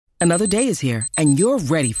Another day is here, and you're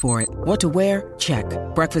ready for it. What to wear? Check.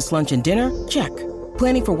 Breakfast, lunch, and dinner? Check.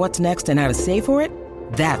 Planning for what's next and how to save for it?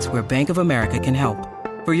 That's where Bank of America can help.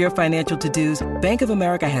 For your financial to-dos, Bank of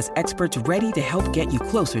America has experts ready to help get you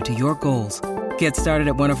closer to your goals. Get started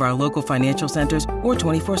at one of our local financial centers or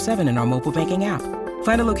 24/7 in our mobile banking app.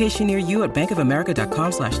 Find a location near you at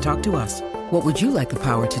bankofamerica.com/talktous. What would you like the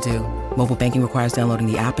power to do? Mobile banking requires downloading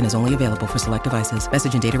the app and is only available for select devices.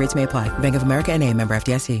 Message and data rates may apply. Bank of America N.A., member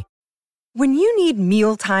FDIC. When you need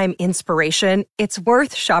mealtime inspiration, it's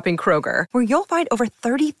worth shopping Kroger, where you'll find over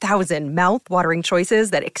 30,000 mouth-watering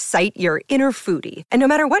choices that excite your inner foodie. And no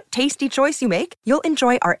matter what tasty choice you make, you'll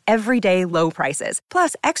enjoy our everyday low prices,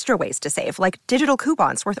 plus extra ways to save, like digital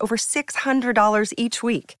coupons worth over $600 each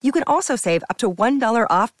week. You can also save up to $1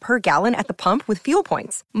 off per gallon at the pump with fuel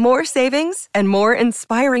points. More savings and more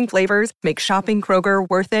inspiring flavors make shopping Kroger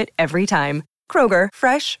worth it every time. Kroger,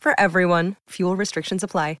 fresh for everyone. Fuel restrictions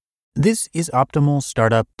apply. This is Optimal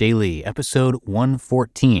Startup Daily, episode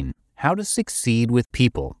 114, How to Succeed with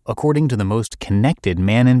People, According to the Most Connected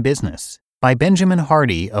Man in Business, by Benjamin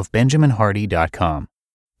Hardy of benjaminhardy.com.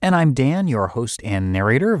 And I'm Dan, your host and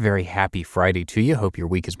narrator. Very happy Friday to you. Hope your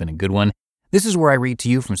week has been a good one. This is where I read to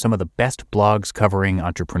you from some of the best blogs covering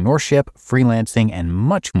entrepreneurship, freelancing, and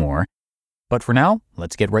much more. But for now,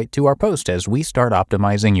 let's get right to our post as we start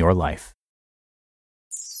optimizing your life.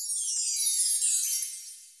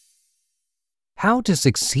 How to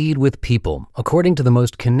Succeed with People, According to the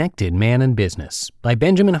Most Connected Man in Business, by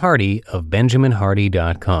Benjamin Hardy of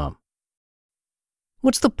benjaminhardy.com.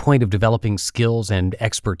 What's the point of developing skills and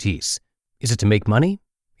expertise? Is it to make money?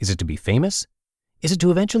 Is it to be famous? Is it to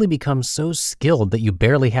eventually become so skilled that you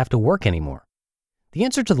barely have to work anymore? The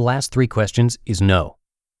answer to the last three questions is no.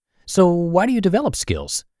 So why do you develop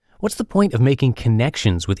skills? What's the point of making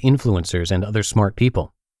connections with influencers and other smart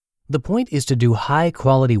people? The point is to do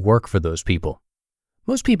high-quality work for those people.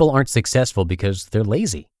 Most people aren't successful because they're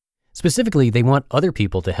lazy. Specifically, they want other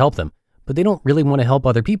people to help them, but they don't really want to help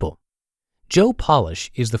other people. Joe Polish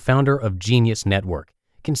is the founder of Genius Network,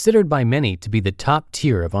 considered by many to be the top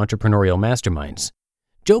tier of entrepreneurial masterminds.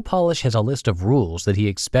 Joe Polish has a list of rules that he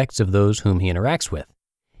expects of those whom he interacts with.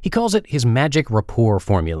 He calls it his magic rapport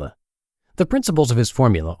formula. The principles of his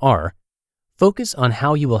formula are: focus on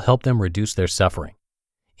how you will help them reduce their suffering.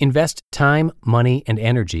 Invest time, money, and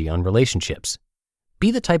energy on relationships. Be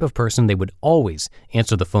the type of person they would always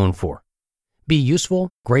answer the phone for. Be useful,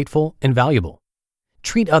 grateful, and valuable.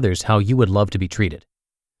 Treat others how you would love to be treated.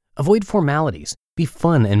 Avoid formalities. Be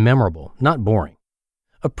fun and memorable, not boring.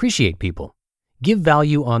 Appreciate people. Give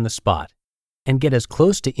value on the spot. And get as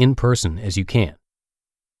close to in-person as you can.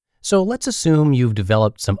 So let's assume you've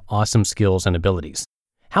developed some awesome skills and abilities.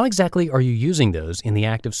 How exactly are you using those in the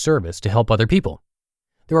act of service to help other people?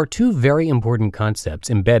 There are two very important concepts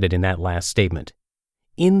embedded in that last statement.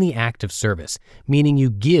 In the act of service, meaning you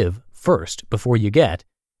give first before you get,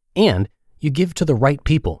 and you give to the right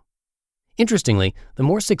people. Interestingly, the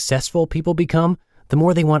more successful people become, the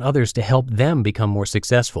more they want others to help them become more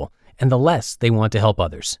successful, and the less they want to help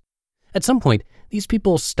others. At some point, these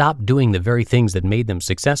people stop doing the very things that made them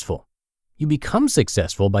successful. You become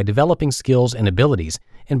successful by developing skills and abilities,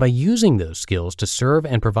 and by using those skills to serve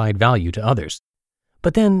and provide value to others.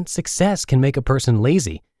 But then success can make a person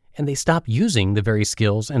lazy, and they stop using the very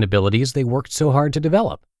skills and abilities they worked so hard to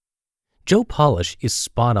develop. Joe Polish is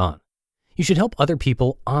spot on. You should help other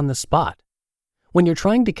people on the spot. When you're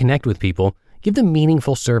trying to connect with people, give them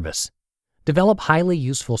meaningful service. Develop highly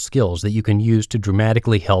useful skills that you can use to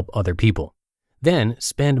dramatically help other people. Then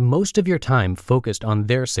spend most of your time focused on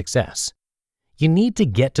their success. You need to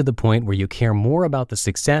get to the point where you care more about the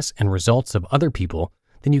success and results of other people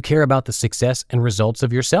than you care about the success and results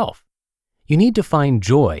of yourself. You need to find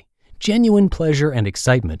joy, genuine pleasure and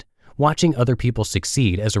excitement, watching other people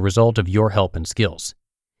succeed as a result of your help and skills.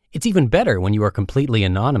 It's even better when you are completely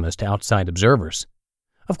anonymous to outside observers.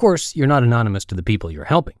 Of course, you're not anonymous to the people you're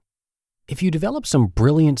helping. If you develop some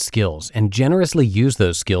brilliant skills and generously use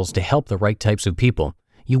those skills to help the right types of people,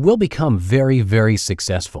 you will become very, very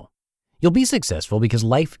successful. You'll be successful because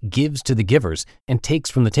life gives to the givers and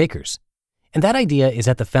takes from the takers. And that idea is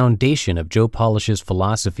at the foundation of Joe Polish's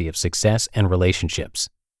philosophy of success and relationships.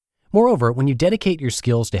 Moreover, when you dedicate your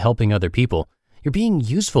skills to helping other people, you're being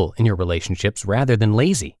useful in your relationships rather than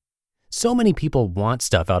lazy. So many people want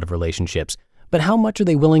stuff out of relationships, but how much are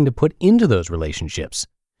they willing to put into those relationships?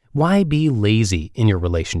 Why be lazy in your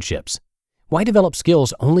relationships? Why develop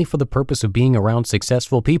skills only for the purpose of being around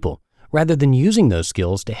successful people, rather than using those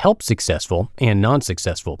skills to help successful and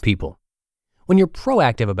non-successful people? When you're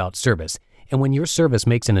proactive about service, and when your service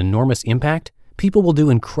makes an enormous impact, people will do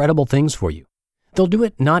incredible things for you. They'll do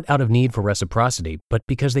it not out of need for reciprocity, but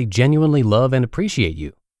because they genuinely love and appreciate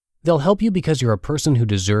you. They'll help you because you're a person who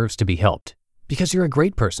deserves to be helped, because you're a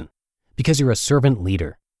great person, because you're a servant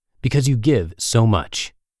leader, because you give so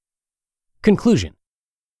much. Conclusion.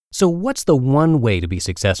 So what's the one way to be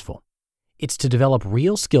successful? It's to develop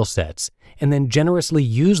real skill sets and then generously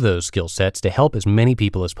use those skill sets to help as many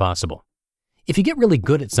people as possible. If you get really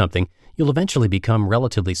good at something, you'll eventually become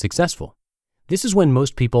relatively successful. This is when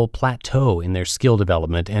most people plateau in their skill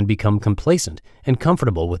development and become complacent and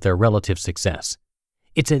comfortable with their relative success.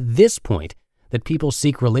 It's at this point that people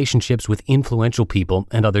seek relationships with influential people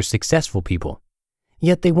and other successful people.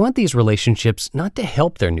 Yet they want these relationships not to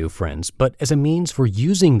help their new friends, but as a means for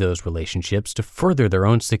using those relationships to further their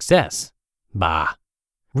own success. Bah!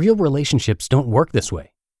 Real relationships don't work this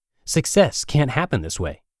way. Success can't happen this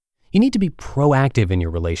way. You need to be proactive in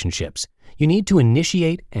your relationships. You need to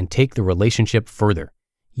initiate and take the relationship further.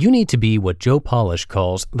 You need to be what Joe Polish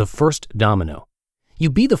calls the first domino. You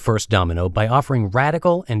be the first domino by offering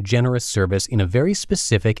radical and generous service in a very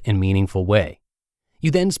specific and meaningful way. You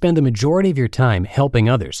then spend the majority of your time helping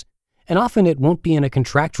others, and often it won't be in a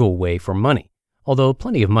contractual way for money, although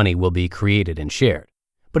plenty of money will be created and shared,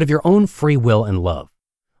 but of your own free will and love.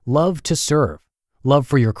 Love to serve, love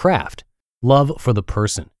for your craft, love for the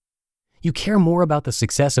person. You care more about the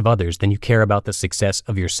success of others than you care about the success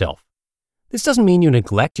of yourself. This doesn't mean you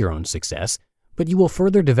neglect your own success, but you will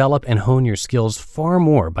further develop and hone your skills far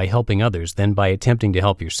more by helping others than by attempting to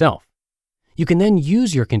help yourself. You can then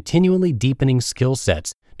use your continually deepening skill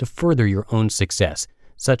sets to further your own success,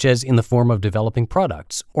 such as in the form of developing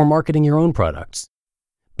products or marketing your own products.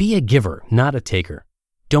 Be a giver, not a taker.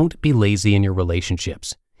 Don't be lazy in your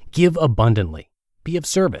relationships. Give abundantly. Be of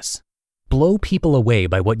service. Blow people away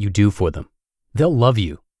by what you do for them. They'll love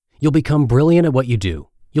you. You'll become brilliant at what you do.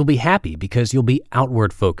 You'll be happy because you'll be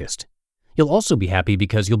outward focused. You'll also be happy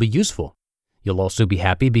because you'll be useful. You'll also be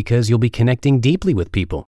happy because you'll be connecting deeply with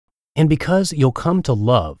people. And because you'll come to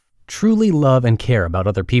love, truly love and care about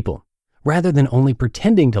other people, rather than only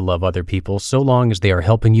pretending to love other people so long as they are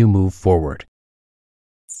helping you move forward.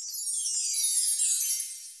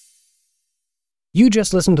 You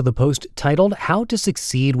just listened to the post titled How to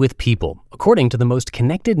Succeed with People, According to the Most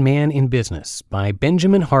Connected Man in Business by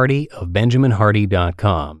Benjamin Hardy of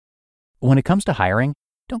BenjaminHardy.com. When it comes to hiring,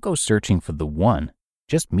 don't go searching for the one.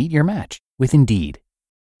 Just meet your match with Indeed.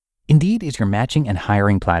 Indeed is your matching and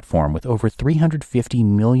hiring platform with over 350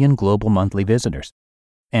 million global monthly visitors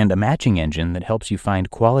and a matching engine that helps you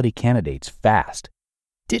find quality candidates fast.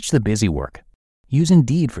 Ditch the busy work. Use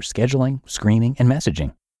Indeed for scheduling, screening, and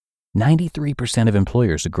messaging. 93% of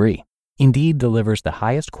employers agree. Indeed delivers the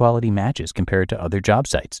highest quality matches compared to other job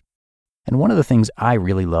sites. And one of the things I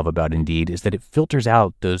really love about Indeed is that it filters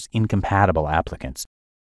out those incompatible applicants.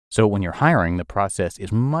 So when you're hiring, the process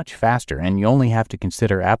is much faster and you only have to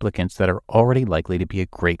consider applicants that are already likely to be a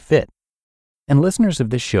great fit. And listeners of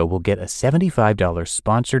this show will get a $75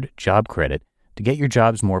 sponsored job credit to get your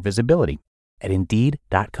jobs more visibility at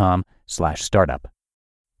Indeed.com/startup.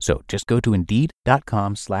 So just go to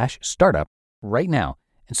Indeed.com/startup right now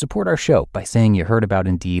and support our show by saying you heard about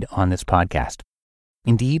Indeed on this podcast.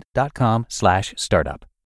 Indeed.com/startup.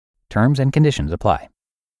 Terms and conditions apply.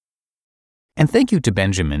 And thank you to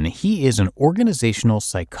Benjamin. He is an organizational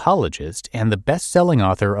psychologist and the best-selling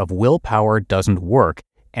author of Willpower Doesn't Work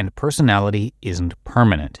and Personality Isn't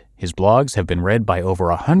Permanent. His blogs have been read by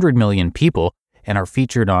over 100 million people and are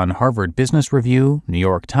featured on Harvard Business Review, New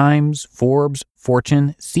York Times, Forbes,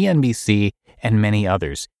 Fortune, CNBC, and many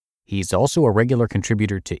others. He's also a regular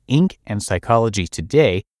contributor to Inc. and Psychology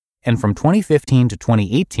Today, and from 2015 to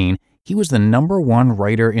 2018, he was the #1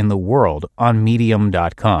 writer in the world on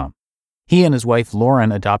Medium.com. He and his wife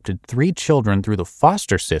Lauren adopted 3 children through the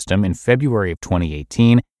foster system in February of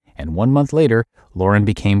 2018, and 1 month later, Lauren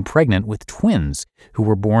became pregnant with twins who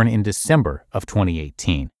were born in December of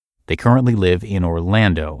 2018. They currently live in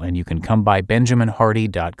Orlando, and you can come by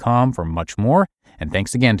BenjaminHardy.com for much more, and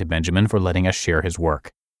thanks again to Benjamin for letting us share his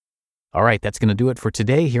work. All right, that's going to do it for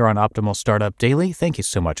today here on Optimal Startup Daily. Thank you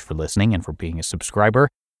so much for listening and for being a subscriber.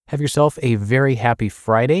 Have yourself a very happy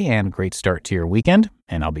Friday and great start to your weekend,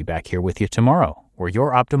 and I'll be back here with you tomorrow, where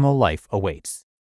your optimal life awaits.